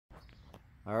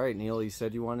All right, Neil, you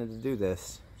said you wanted to do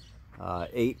this.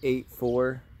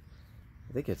 884,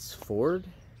 I think it's Ford.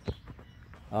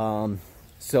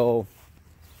 So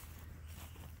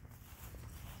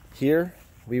here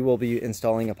we will be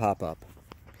installing a pop-up.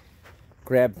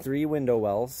 Grab 3 window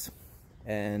wells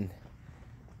and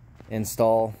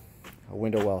install a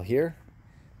window well here,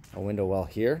 a window well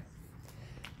here,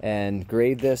 and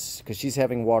grade this because she's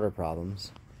having water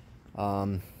problems.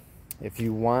 If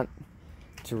you want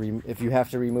to, if you have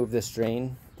to remove this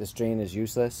drain is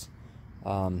useless.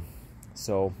 And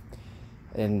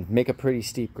make a pretty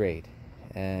steep grade.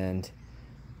 And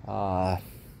well,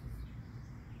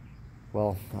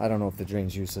 I don't know if the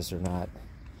drain's useless or not.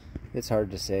 It's hard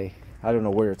to say. I don't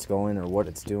know where it's going or what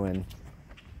it's doing.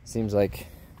 Seems like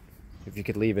if you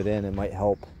could leave it in, it might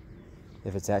help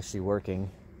if it's actually working.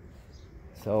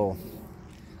 So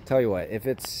tell you what, if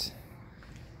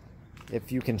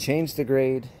you can change the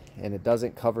grade and it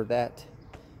doesn't cover that,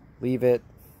 leave it.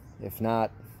 If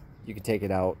not, you can take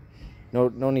it out. No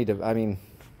need to, I mean,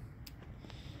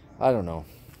 I don't know.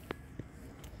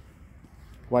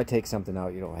 Why take something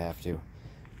out you don't have to?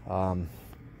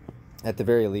 At the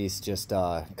very least, just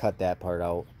cut that part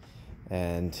out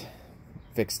and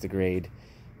fix the grade.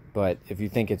 But if you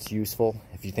think it's useful,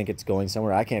 if you think it's going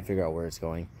somewhere, I can't figure out where it's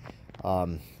going,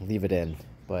 leave it in.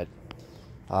 But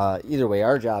either way,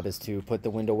 our job is to put the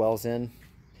window wells in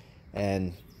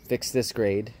and fix this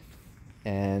grade.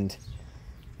 And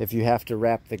if you have to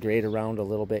wrap the grade around a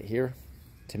little bit here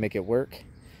to make it work,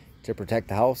 to protect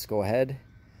the house, go ahead.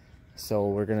 So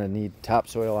we're gonna need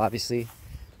topsoil, obviously.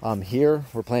 Here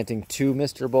we're planting 2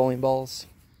 Mr. Bowling balls.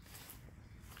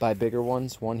 Buy bigger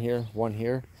ones, one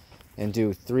here, and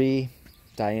do 3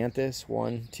 dianthus,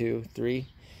 1, 2, 3,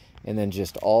 and then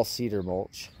just all cedar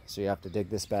mulch. So you have to dig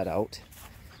this bed out.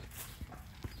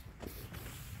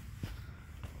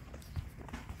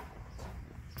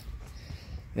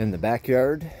 In the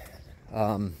backyard,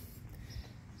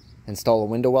 install a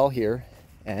window well here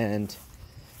and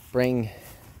bring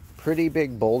pretty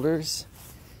big boulders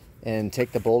and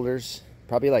take the boulders,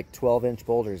 probably like 12-inch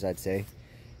boulders, I'd say,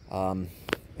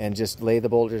 and just lay the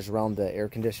boulders around the air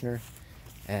conditioner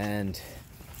and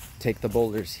take the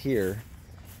boulders here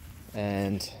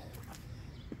and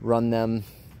run them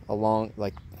along,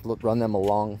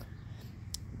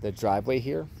 the driveway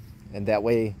here, and that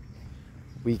way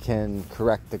we can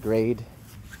correct the grade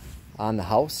on the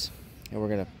house. And we're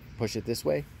gonna push it this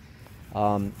way,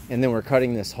 and then we're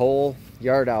cutting this whole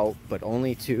yard out, but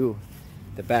only to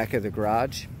the back of the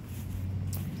garage,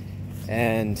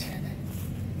 and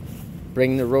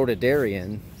bring the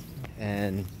rhododendron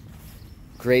and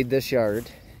grade this yard,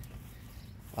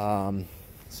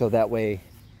 so that way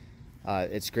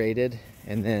it's graded,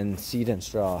 and then seed and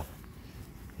straw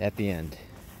at the end,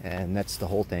 and that's the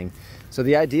whole thing. So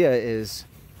the idea is,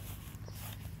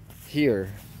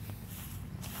 here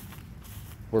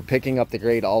we're picking up the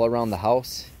grade all around the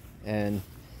house, and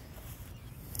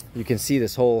you can see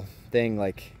this whole thing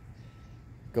like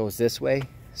goes this way.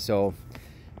 So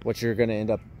what you're going to end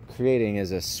up creating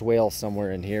is a swale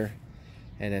somewhere in here,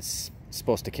 and it's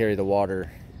supposed to carry the water.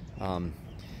 Well,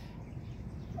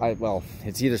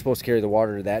 it's either supposed to carry the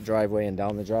water to that driveway and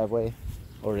down the driveway,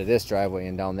 or to this driveway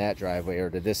and down that driveway, or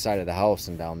to this side of the house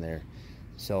and down there.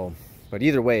 So, but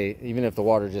either way, even if the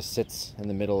water just sits in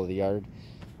the middle of the yard,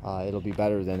 it'll be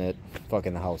better than it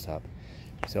fucking the house up.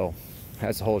 So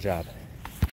that's the whole job.